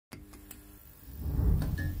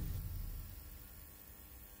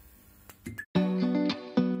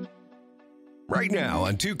Right now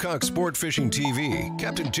on Conchs Sportfishing TV,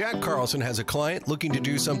 Captain Jack Carlson has a client looking to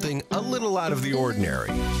do something a little out of the ordinary.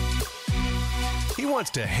 He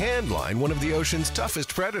wants to handline one of the ocean's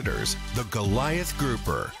toughest predators, the Goliath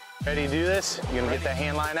grouper. Ready to do this? You gonna get that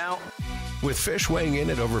hand line out? With fish weighing in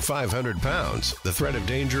at over 500 pounds, the threat of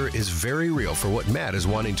danger is very real for what Matt is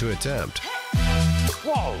wanting to attempt.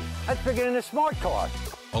 Whoa, that's bigger than a smart car.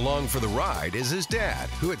 Along for the ride is his dad,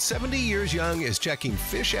 who at 70 years young is checking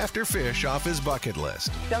fish after fish off his bucket list.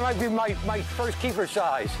 That might be my first keeper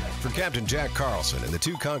size. For Captain Jack Carlson and the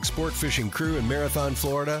Conchs Sportfishing crew in Marathon,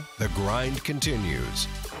 Florida, the grind continues.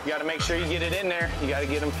 You gotta make sure you get it in there. You gotta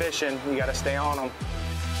get them fishing. You gotta stay on them.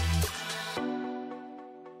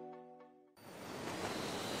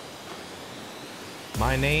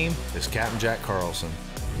 My name is Captain Jack Carlson.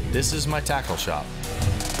 This is my tackle shop.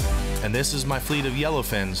 And this is my fleet of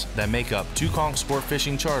yellowfins that make up Conchs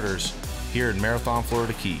Sportfishing charters here in Marathon,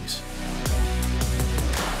 Florida Keys.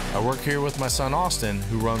 I work here with my son Austin,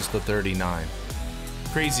 who runs the 39.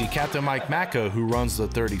 Crazy Captain Mike Macco, who runs the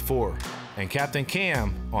 34. And Captain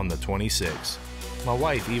Cam on the 26. My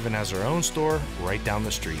wife even has her own store right down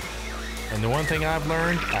the street. And the one thing I've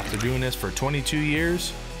learned after doing this for 22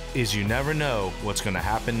 years is you never know what's going to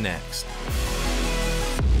happen next.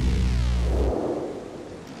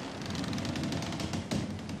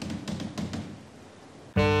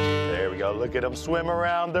 Look at them swim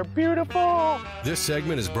around. They're beautiful. This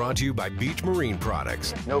segment is brought to you by Beach Marine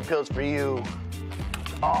Products. No pills for you.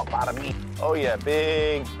 Oh, a lot of meat. Oh, yeah,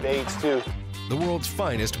 big baits, too. The world's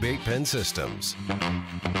finest bait pen systems.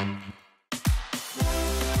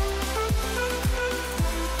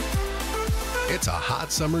 It's a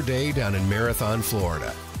hot summer day down in Marathon,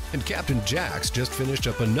 Florida, and Captain Jack's just finished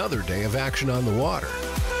up another day of action on the water.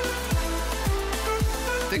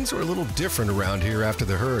 Things are a little different around here after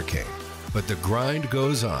the hurricane, but the grind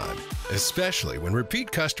goes on, especially when repeat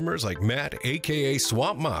customers like Matt, aka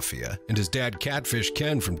Swamp Mafia, and his dad Catfish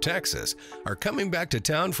Ken from Texas are coming back to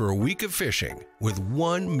town for a week of fishing with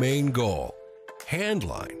one main goal: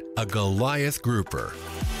 handline a Goliath grouper.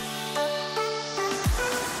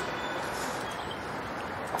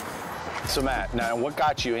 So Matt, now what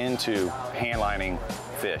got you into handlining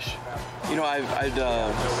fish? You know, I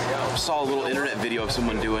saw a little internet video of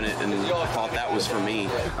someone doing it, and I thought that was for me.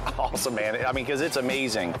 Awesome, man. I mean, because it's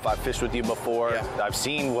amazing. I've fished with you before. Yeah. I've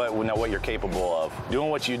seen what you're capable of.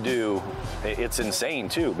 Doing what you do, it's insane,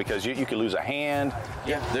 too, because you could lose a hand.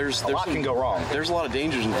 Yeah, there's a lot can go wrong. There's a lot of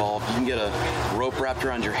dangers involved. You can get a rope wrapped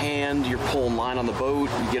around your hand. You're pulling line on the boat.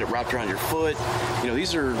 You get it wrapped around your foot. You know,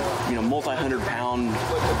 these are, multi-100-pound,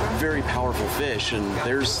 very powerful fish, and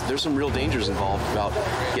there's some real dangers involved about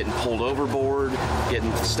getting pulled overboard,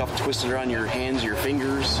 getting stuff twisted around your hands, your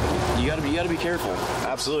fingers. You gotta be careful.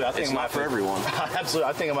 Absolutely. I think it's not for everyone. Absolutely.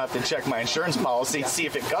 I think I'm gonna have to check my insurance policy, see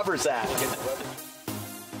if it covers that.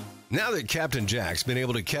 Now that Captain Jack's been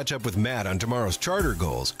able to catch up with Matt on tomorrow's charter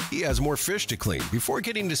goals, he has more fish to clean before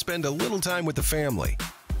getting to spend a little time with the family.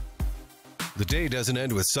 The day doesn't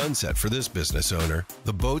end with sunset for this business owner.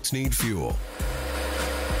 The boats need fuel.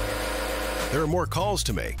 There are more calls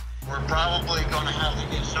to make. We're probably going to have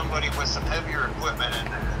to get somebody with some heavier equipment in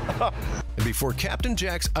there. And before Captain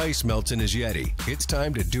Jack's ice melts in his Yeti, it's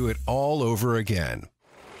time to do it all over again.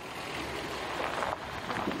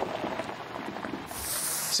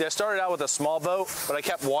 See, I started out with a small boat, but I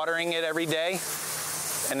kept watering it every day,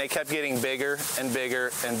 and they kept getting bigger and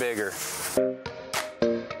bigger and bigger.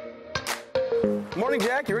 Morning,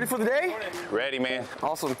 Jack. You ready for the day? Morning. Ready, man.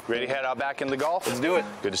 Awesome. Ready to head out back into the Gulf? Let's do it.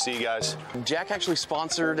 Good to see you guys. Jack actually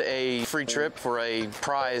sponsored a free trip for a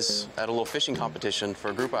prize at a little fishing competition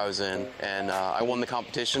for a group I was in, and I won the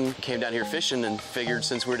competition, came down here fishing, and figured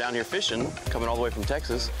since we were down here fishing, coming all the way from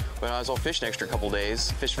Texas, well, I was all fishing extra couple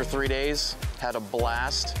days. Fished for 3 days, had a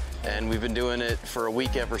blast, and we've been doing it for a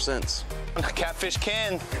week ever since. Catfish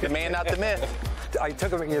Ken, the man, not the myth. I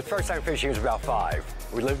took him, the first time fishing was about 5.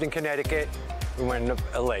 We lived in Connecticut. We went to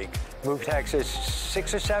a lake. Moved to Texas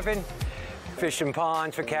 6 or 7. Fished in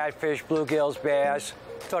ponds for catfish, bluegills, bass.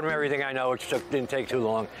 Taught him everything I know, which didn't take too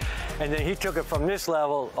long. And then he took it from this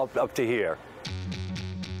level up to here.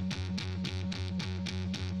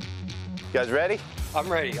 You guys ready? I'm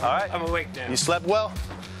ready. All right. I'm awake now. You slept well?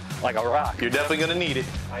 Like a rock. You're definitely going to need it.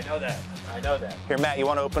 I know that. I know that. Here, Matt, you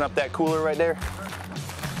want to open up that cooler right there?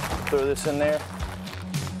 Throw this in there.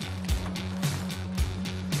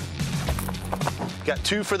 Got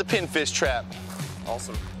 2 for the pinfish trap.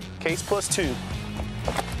 Awesome. Case plus 2.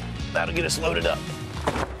 That'll get us loaded up.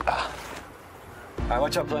 All right,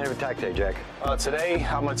 what's our plan of attack today, Jack? Today,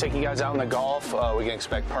 I'm going to take you guys out in the Gulf. We can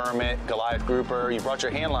expect permit, Goliath grouper. You brought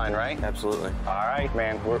your hand line, right? Absolutely. All right,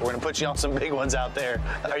 man. We're going to put you on some big ones out there.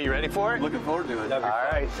 Are you ready for it? Looking forward to it. All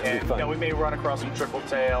right. And, you know, we may run across some triple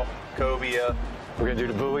tail, cobia. We're going to do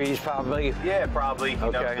the buoys, probably? Yeah, probably. You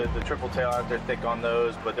Okay. know, the triple tail out there thick on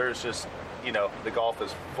those, but there's just, you know, the Gulf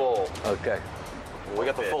is full. Okay. We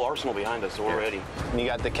got the full arsenal behind us, so we're ready. And you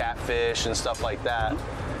got the catfish and stuff like that.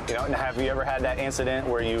 You know, and have you ever had that incident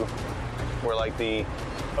where like the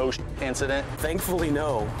ocean incident? Thankfully,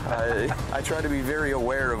 no. I try to be very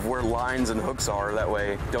aware of where lines and hooks are. That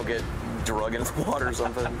way, don't get drug into the water or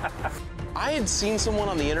something. I had seen someone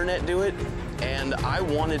on the internet do it, and I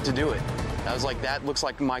wanted to do it. I was like, that looks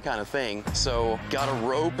like my kind of thing. So got a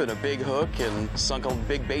rope and a big hook and sunk a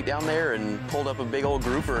big bait down there and pulled up a big old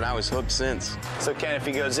grouper, and I was hooked since. So Ken, if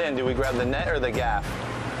he goes in, do we grab the net or the gaff?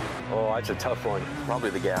 Oh, that's a tough one.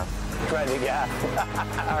 Probably the gaff. Try the gaff.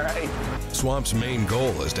 All right. Swamp's main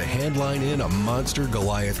goal is to handline in a monster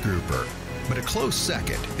Goliath grouper. But a close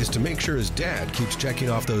second is to make sure his dad keeps checking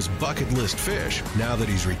off those bucket list fish now that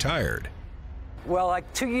he's retired. Well, like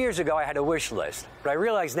 2 years ago, I had a wish list. But I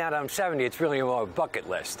realize now that I'm 70, it's really more a bucket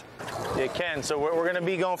list. Yeah, Ken, so we're going to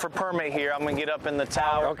be going for permit here. I'm going to get up in the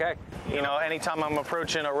tower. Okay. You know, anytime I'm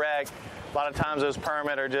approaching a wreck, a lot of times those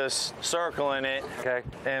permit are just circling it. Okay.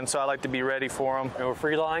 And so I like to be ready for them. And we're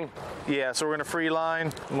free line? Yeah, so we're going to free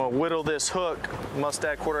line. I'm going to whittle this hook,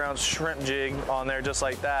 mustad 1/4 ounce shrimp jig on there just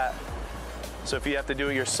like that. So if you have to do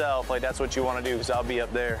it yourself, like that's what you want to do, because I'll be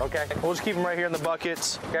up there. Okay. We'll just keep them right here in the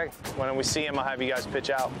buckets. Okay. When we see them, I'll have you guys pitch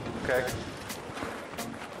out. Okay.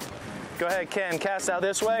 Go ahead, Ken, cast out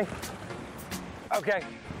this way. Okay.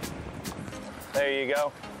 There you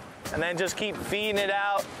go. And then just keep feeding it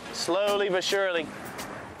out slowly but surely.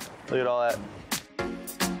 Look at all that.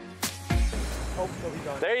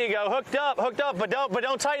 There you go, hooked up, but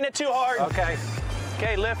don't tighten it too hard. Okay.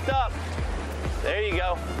 Okay, lift up. There you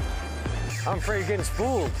go. I'm afraid of getting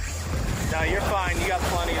spooled. No, you're fine. You got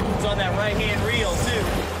plenty. It's on that right-hand reel, too.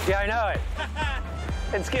 Yeah, I know it.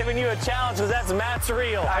 It's giving you a challenge because that's Matt's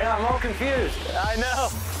reel. I know, I'm all confused. I know.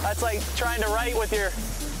 That's like trying to write with your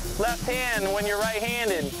left hand when you're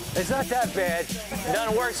right-handed. It's not that bad. It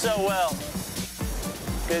doesn't work so well.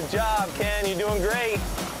 Good job, Ken. You're doing great.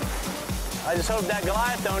 I just hope that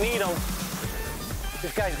Goliath don't eat him.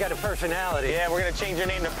 This guy's got a personality. Yeah, we're going to change your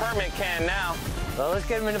name to Permit Ken now. Well, let's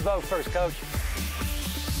get him in the boat first, Coach.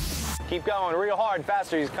 Keep going real hard,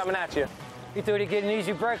 faster. He's coming at you. You thought he'd get an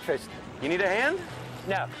easy breakfast. You need a hand?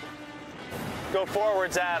 No. Go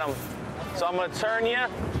forwards at him. So I'm going to turn you.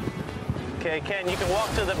 Okay, Ken, you can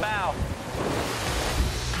walk to the bow.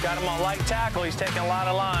 Got him on light tackle. He's taking a lot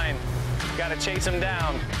of line. Got to chase him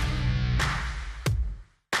down.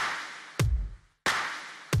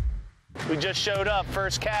 We just showed up,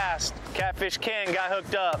 first cast. Catfish Ken got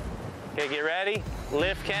hooked up. Okay, get ready.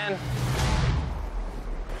 Lift, Ken.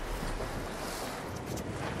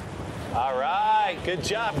 All right, good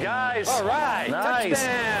job, guys. All right, nice.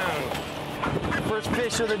 touchdown. First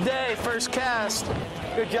fish of the day, first cast.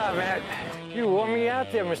 Good job, Matt. You wore me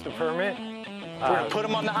out there, Mr. Permit. We're gonna put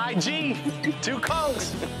him on the IG. 2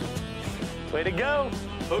 conchs. Way to go.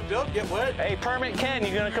 Hooked up, get wet. Hey, Permit Ken,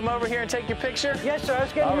 you gonna come over here and take your picture? Yes, sir. I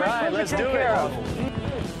was getting All ready right, to let's take do care it. of.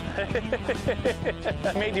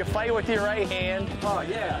 I made you fight with your right hand. Oh,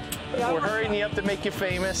 yeah. We're hurrying you up to make you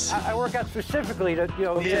famous. I work out specifically to, you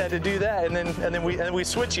know. Yeah, to do that, and then we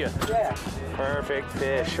switch you. Yeah. Perfect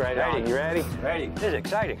fish, right on. You ready? Ready. This is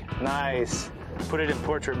exciting. Nice. Put it in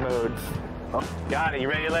portrait mode. Oh, got it. You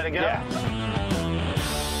ready to let it go? Yeah.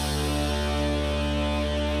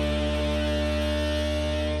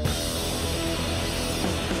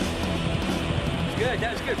 Good.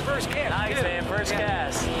 That was good. First cast. Nice, good. man. First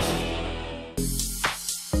cast.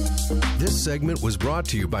 This segment was brought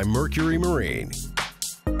to you by Mercury Marine.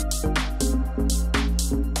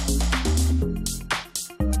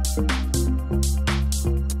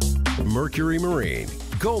 Mercury Marine.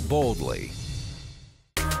 Go boldly.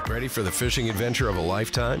 Ready for the fishing adventure of a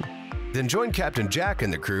lifetime? Then join Captain Jack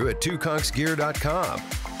and the crew at twoconchsgear.com.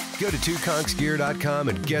 Go to twoconchsgear.com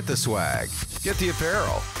and get the swag. Get the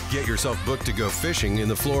apparel. Get yourself booked to go fishing in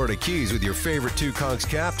the Florida Keys with your favorite Two Conchs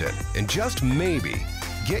captain. And just maybe,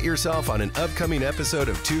 get yourself on an upcoming episode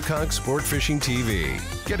of Conchs Sportfishing TV.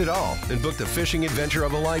 Get it all and book the fishing adventure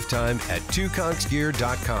of a lifetime at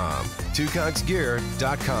twoconchsgear.com.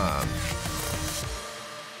 twoconchsgear.com.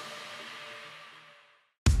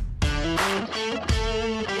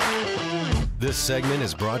 This segment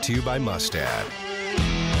is brought to you by Mustad.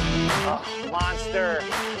 Oh, monster.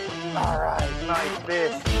 All right, nice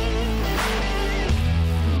fish.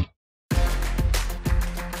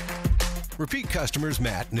 Repeat customers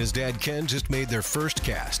Matt and his dad Ken just made their first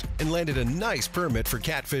cast and landed a nice permit for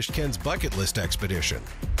Catfish Ken's bucket list expedition.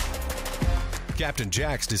 Captain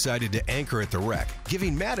Jax decided to anchor at the wreck,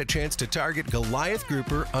 giving Matt a chance to target Goliath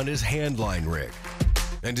grouper on his handline rig,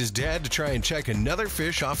 and his dad to try and check another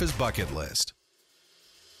fish off his bucket list.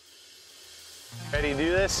 Ready to do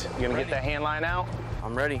this? You gonna get that hand line out?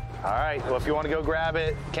 I'm ready. All right, well, if you want to go grab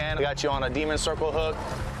it, Ken, I got you on a demon circle hook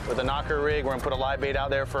with a knocker rig. We're gonna put a live bait out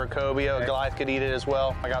there for a cobia. Okay. Goliath could eat it as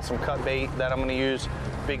well. I got some cut bait that I'm gonna use.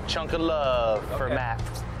 Big chunk of love for Matt.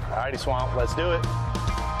 All righty, Swamp, let's do it.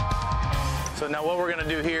 So now what we're gonna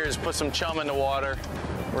do here is put some chum in the water.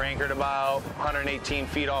 We're anchored about 118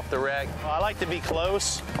 feet off the wreck. I like to be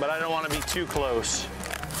close, but I don't want to be too close.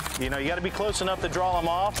 You know, you got to be close enough to draw them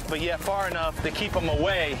off, but yet far enough to keep them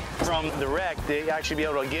away from the wreck to actually be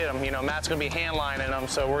able to get them. You know, Matt's going to be hand lining them,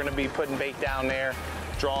 so we're going to be putting bait down there,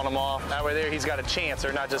 drawing them off. That way there, he's got a chance.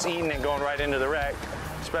 They're not just eating and going right into the wreck,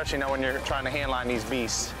 especially now when you're trying to hand line these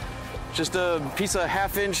beasts. Just a piece of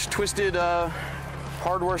 1/2-inch twisted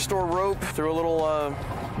hardware store rope. Threw a little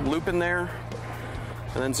loop in there,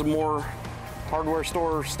 and then some more hardware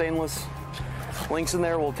store stainless links in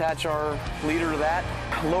there. We'll attach our leader to that.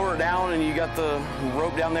 Lower it down, and you got the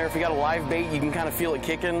rope down there. If you got a live bait, you can kind of feel it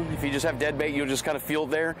kicking. If you just have dead bait, you'll just kind of feel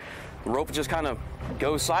it there. The rope just kind of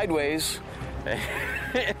goes sideways, and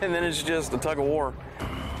then it's just a tug of war.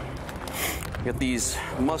 Got these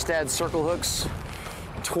Mustad circle hooks,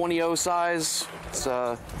 20-0 size. It's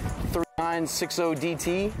 3960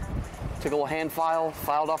 DT. Took a little hand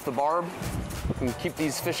filed off the barb. And keep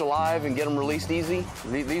these fish alive and get them released easy.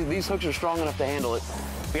 These hooks are strong enough to handle it.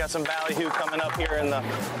 We got some ballyhoo coming up here in the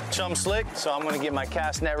chum slick, so I'm gonna get my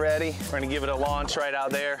cast net ready. We're gonna give it a launch right out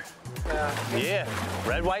there. Yeah,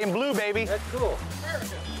 red, white, and blue, baby. That's cool.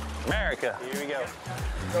 America. Here we go.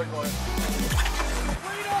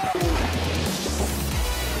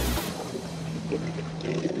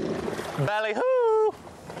 Ballyhoo!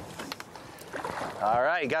 All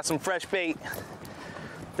right, got some fresh bait.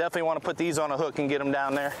 Definitely want to put these on a hook and get them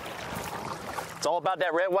down there. It's all about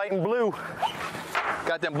that red, white, and blue.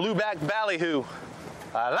 Got them blueback ballyhoo.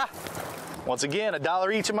 Voila. Once again,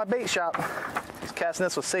 $1 each in my bait shop. These cast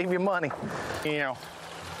nets will save you money. You know.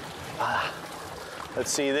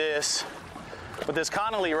 Let's see this. With this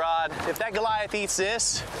Connolly rod, if that Goliath eats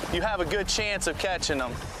this, you have a good chance of catching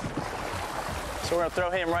them. So we're gonna throw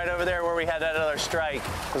him right over there where we had that other strike,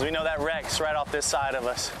 because we know that wreck's right off this side of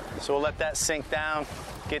us. So we'll let that sink down,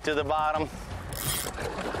 get to the bottom,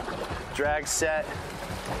 drag set.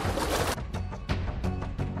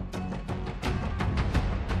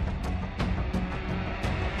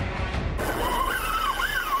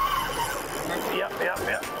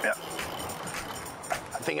 Yep.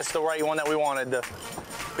 I think it's the right one that we wanted, the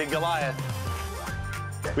big Goliath.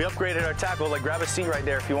 We upgraded our tackle. Like, grab a seat right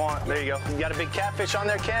there if you want. There you go. You got a big catfish on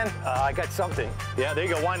there, Ken? I got something. Yeah, there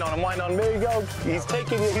you go. Wind on him, wind on him. There you go. He's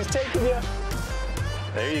taking you, he's taking you.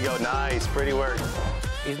 There you go. Nice, pretty work.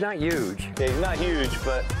 He's not huge. Yeah, he's not huge,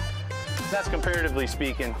 but that's comparatively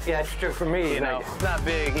speaking. Yeah, that's true for me. You know, not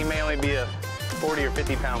big. He may only be a 40 or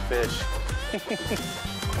 50 pound fish.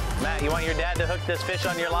 Matt, you want your dad to hook this fish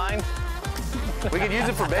on your line? We could use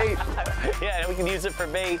it for bait. Yeah, we can use it for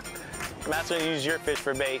bait. Matt's gonna use your fish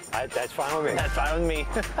for bait. That's fine with me. That's fine with me.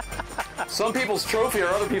 Some people's trophy are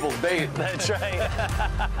other people's bait. That's right.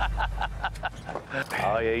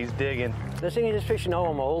 Oh yeah, he's digging. Doesn't he, this fish know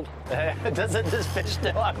I'm old? Doesn't this fish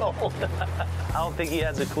know I'm old? I don't think he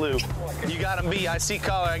has a clue. You got him beat. I see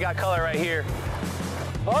color. I got color right here.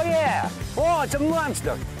 Oh yeah. Oh, it's a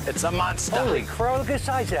monster. It's a monster. Holy crow, look at the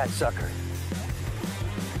size of that sucker.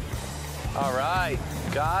 All right,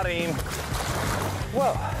 got him.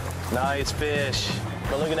 Whoa. Nice fish.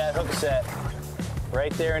 But look at that hook set.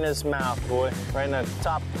 Right there in his mouth, boy. Right in the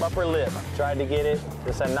top upper lip. Tried to get it.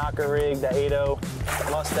 Just a knocker rig, the 8.0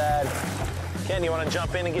 Mustad. Ken, you want to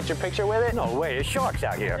jump in and get your picture with it? No way, there's sharks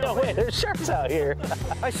out here. No way, there's sharks out here.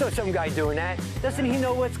 I saw some guy doing that. Doesn't he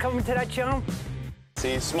know what's coming to that chum?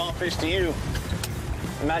 See, small fish to you.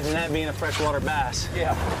 Imagine that being a freshwater bass.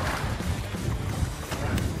 Yeah.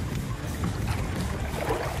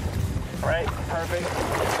 Right, perfect.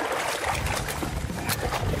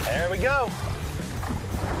 There we go.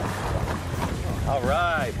 All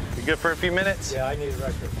right, you good for a few minutes? Yeah, I need a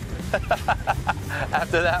record.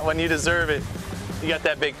 After that one, you deserve it. You got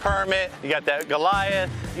that big permit, you got that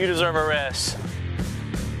Goliath, you deserve a rest.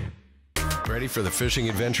 Ready for the fishing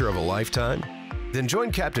adventure of a lifetime? Then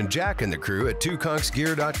join Captain Jack and the crew at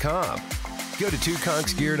twoconchsgear.com. Go to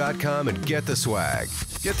twoconchsgear.com and get the swag.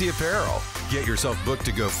 Get the apparel. Get yourself booked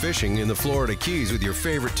to go fishing in the Florida Keys with your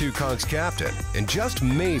favorite Two Conchs captain. And just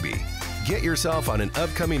maybe, Get yourself on an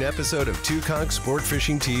upcoming episode of Conchs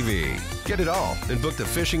Sportfishing TV. Get it all and book the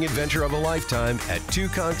fishing adventure of a lifetime at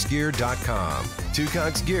twoconchsgear.com.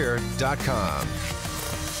 twoconchsgear.com.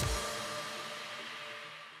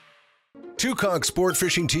 Conchs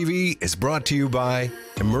Sportfishing TV is brought to you by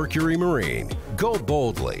Mercury Marine. Go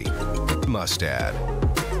boldly. Mustad.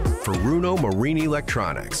 Furuno Marine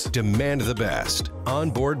Electronics. Demand the best.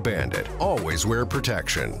 Onboard Bandit. Always wear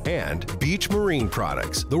protection. And Beach Marine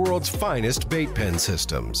Products, the world's finest bait pen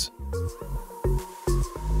systems.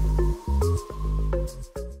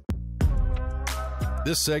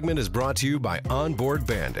 This segment is brought to you by Onboard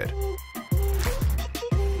Bandit.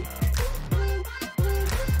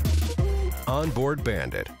 Onboard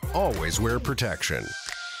Bandit. Always wear protection.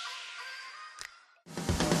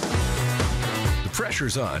 The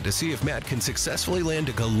pressure's on to see if Matt can successfully land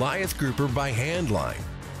a Goliath grouper by hand line.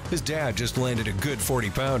 His dad just landed a good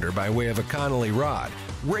 40-pounder by way of a Connolly rod,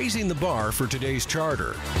 raising the bar for today's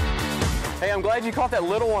charter. Hey, I'm glad you caught that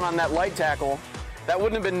little one on that light tackle. That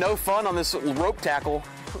wouldn't have been no fun on this rope tackle,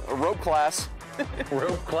 rope class.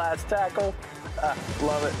 Rope class tackle.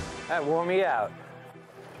 Love it. That wore me out.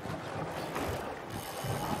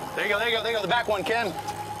 There you go, the back one, Ken.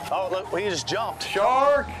 Oh, look, he just jumped.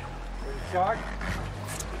 Shark! Shark?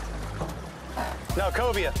 No,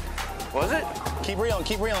 Cobia. Was it? Keep reeling.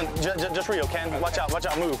 Just reel, Ken. Watch out,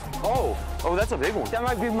 move. Oh, that's a big one. That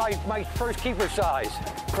might be my first keeper size.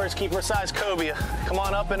 First keeper size Cobia. Come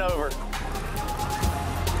on up and over.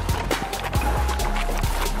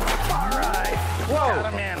 All right. Whoa!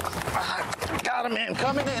 Got him in.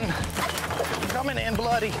 Coming in,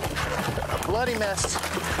 bloody. Bloody mess.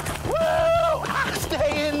 Woo!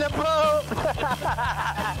 Stay in the boat!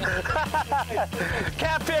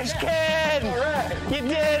 Catfish Ken! All right. You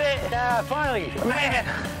did it! Yeah, finally. Man,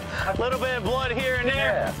 a little bit of blood here and there.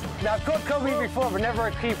 Yeah. Now, I've caught Cobia before, but never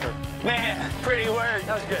a keeper. Man, pretty work.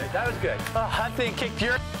 That was good. I think kicked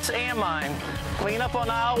your ass and mine. Clean up on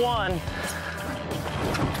aisle 1.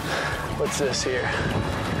 What's this here?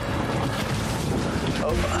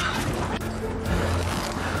 Oh.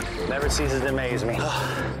 Never ceases to amaze me.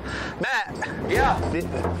 Matt. Yeah.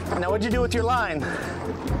 Now what'd you do with your line?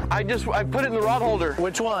 I put it in the rod holder.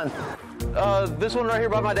 Which one? This one right here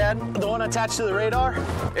by my dad. The one attached to the radar?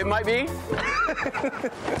 It might be.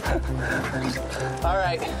 All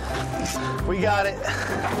right, we got it.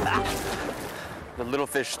 The little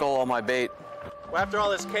fish stole all my bait. Well, after all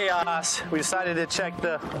this chaos, we decided to check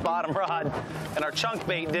the bottom rod, and our chunk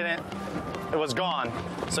bait didn't. It was gone.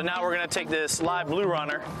 So now we're gonna take this live blue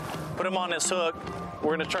runner, put him on this hook.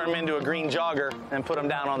 We're gonna turn him into a green jogger and put him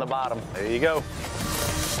down on the bottom. There you go.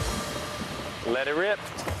 Let it rip.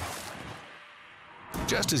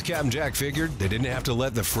 Just as Captain Jack figured, they didn't have to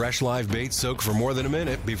let the fresh live bait soak for more than a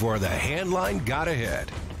minute before the hand line got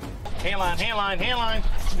ahead. Hand line. Here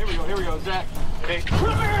we go, Zach. Okay,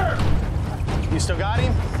 come here! You still got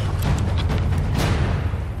him?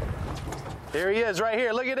 Here he is, right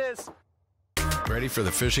here. Look at this. Ready for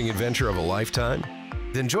the fishing adventure of a lifetime?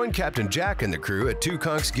 Then join Captain Jack and the crew at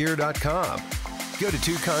twoconchsgear.com. Go to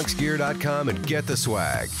twoconchsgear.com and get the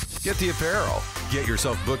swag. Get the apparel. Get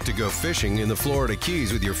yourself booked to go fishing in the Florida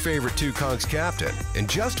Keys with your favorite Two Conchs captain. And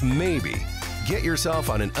just maybe, get yourself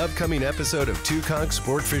on an upcoming episode of Conchs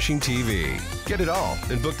Sportfishing TV. Get it all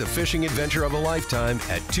and book the fishing adventure of a lifetime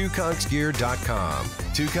at twoconchsgear.com.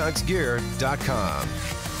 twoconchsgear.com.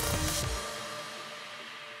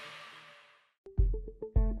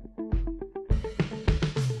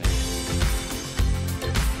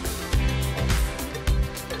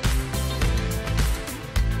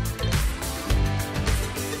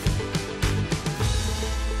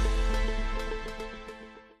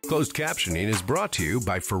 Closed captioning is brought to you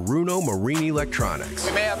by Furuno Marine Electronics.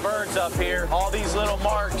 We may have birds up here. All these little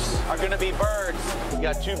marks are gonna be birds. We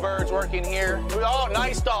got 2 birds working here. Oh,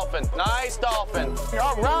 nice dolphin, nice dolphin.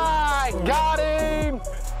 All right, got him.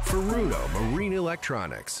 Furuno Marine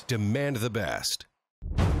Electronics. Demand the best.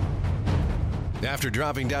 After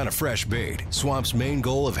dropping down a fresh bait, Swamp's main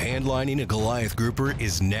goal of handlining a Goliath grouper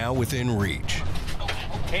is now within reach.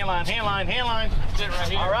 Hand line. Sit right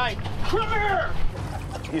here. All right, come here.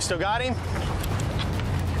 You still got him?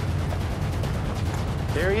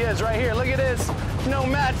 There he is, right here. Look at this. No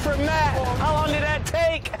match for Matt. How long did that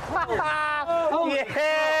take?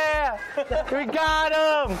 Yeah! We got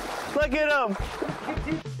him. Look at him.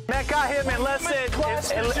 Matt got him in less than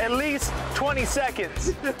at least 20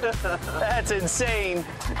 seconds. That's insane.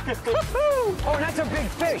 Oh, that's a big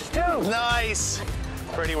fish, too. Nice.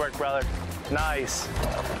 Pretty work, brother. Nice.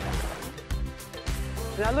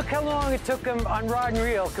 Now look how long it took him on rod and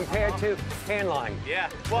reel compared to hand line. Yeah.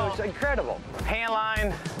 Well, Well, it's incredible. hand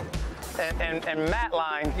line, and mat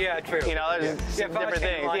line. Yeah, true. You know, there's different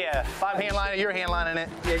things. Yeah, if I'm hand lining, you're hand lining it.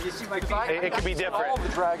 Yeah, you see my feet? It could be different. All the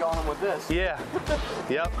drag on them with this. Yeah.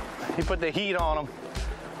 Yep. You put the heat on them.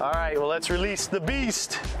 All right. Well, let's release the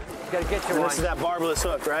beast. You gotta get your And one. this is that barbless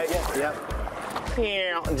hook, right? Yeah. Yep.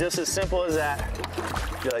 Yeah. Just as simple as that.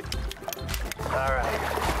 You're like, all right.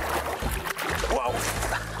 Whoa.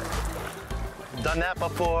 Done that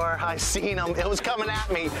before. I seen him. It was coming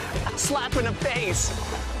at me. Slap in the face.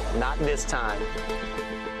 Not this time.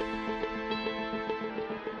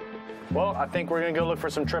 Well, I think we're gonna go look for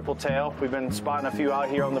some triple tail. We've been spotting a few out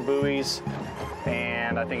here on the buoys,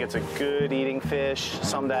 and I think it's a good eating fish.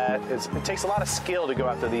 Some that it takes a lot of skill to go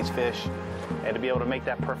after these fish and to be able to make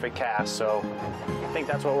that perfect cast. So I think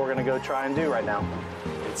that's what we're gonna go try and do right now.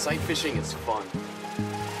 And sight fishing is fun.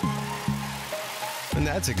 And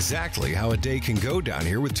that's exactly how a day can go down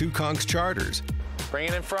here with two Conchs charters. Bring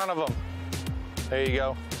it in front of him. There you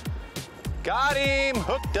go. Got him,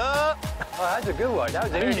 hooked up. Oh, that's a good one. That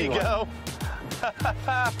was an There easy you one. go.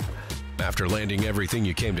 After landing everything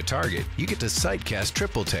you came to target, you get to sight cast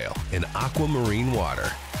triple tail in aquamarine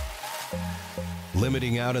water.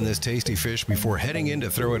 Limiting out on this tasty fish before heading in to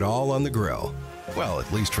throw it all on the grill. Well,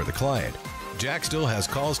 at least for the client. Jack still has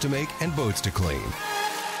calls to make and boats to clean.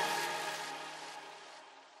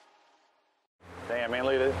 Damn, man,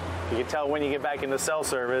 look at it. You can tell when you get back into cell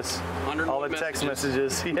service. All the text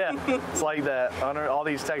messages. Yeah, it's like that. Under all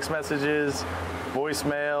these text messages,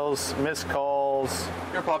 voicemails, missed calls.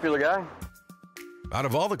 You're a popular guy. Out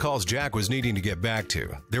of all the calls Jack was needing to get back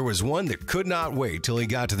to, there was one that could not wait till he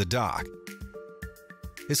got to the dock.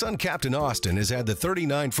 His son Captain Austin has had the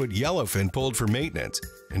 39-foot yellowfin pulled for maintenance,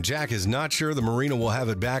 and Jack is not sure the marina will have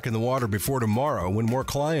it back in the water before tomorrow when more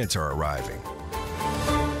clients are arriving.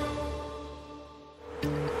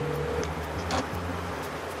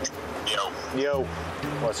 Yo,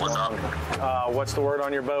 what's going on? What's the word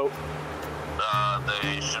on your boat?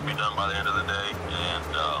 They should be done by the end of the day, and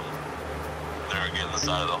they're getting the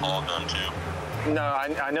side of the hull done too. No,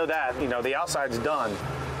 I know that. You know, the outside's done.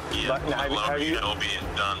 Yeah, But the have loader you- should be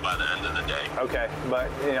done by the end of the day. Okay, but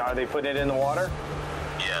you know, are they putting it in the water?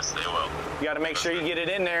 Yes, they will. You got to make sure you get it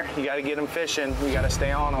in there. You got to get them fishing. You got to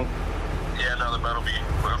stay on them. Yeah, no, the boat will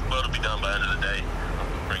be done by the end of the day.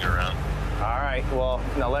 Bring it around. All right. Well,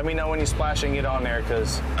 now let me know when you splash and get on there,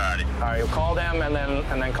 because. Alrighty. All right. You'll call them and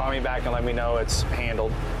then call me back and let me know it's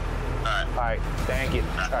handled. All right. All right. Thank you.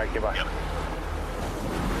 All right. Goodbye. Yep.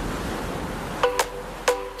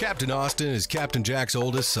 Captain Austin is Captain Jack's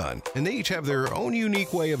oldest son, and they each have their own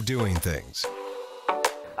unique way of doing things.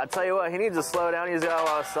 I tell you what, he needs to slow down. He's got a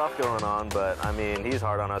lot of stuff going on, but I mean, he's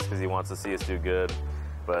hard on us because he wants to see us do good.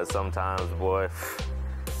 But sometimes, boy,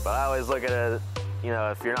 but I always look at it, you know,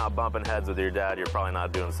 if you're not bumping heads with your dad, you're probably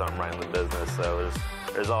not doing something right in the business. So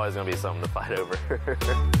there's always going to be something to fight over.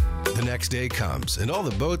 The next day comes, and all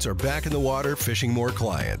the boats are back in the water fishing more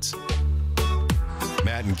clients.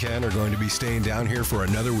 Matt and Ken are going to be staying down here for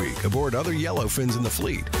another week aboard other yellowfins in the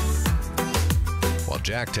fleet, while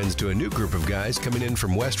Jack tends to a new group of guys coming in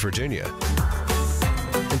from West Virginia.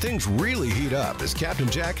 And things really heat up as Captain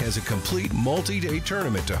Jack has a complete multi-day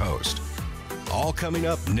tournament to host. All coming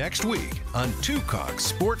up next week on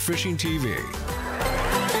Conchs Sportfishing TV.